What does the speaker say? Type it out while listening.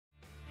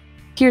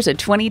Here's a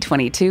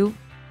 2022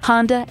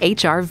 Honda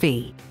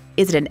HR-V.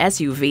 Is it an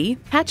SUV,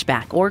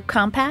 hatchback, or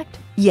compact?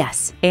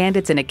 Yes, and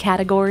it's in a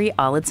category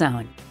all its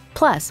own.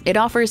 Plus, it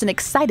offers an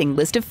exciting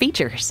list of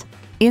features.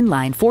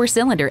 Inline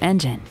 4-cylinder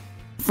engine,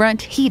 front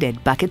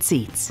heated bucket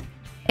seats,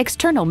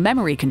 external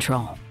memory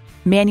control,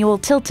 manual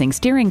tilting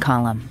steering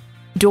column,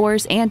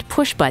 doors and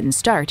push-button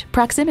start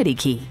proximity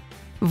key,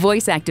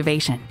 voice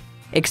activation,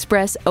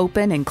 express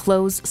open and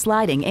close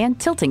sliding and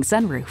tilting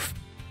sunroof,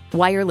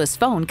 wireless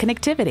phone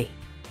connectivity,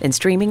 and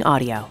streaming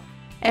audio.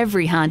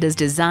 Every Honda's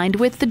designed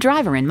with the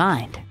driver in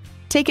mind.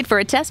 Take it for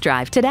a test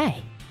drive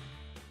today.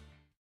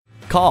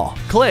 Call,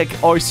 click,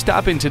 or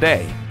stop in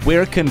today.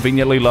 We're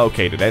conveniently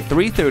located at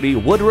 330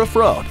 Woodruff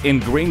Road in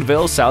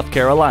Greenville, South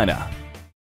Carolina.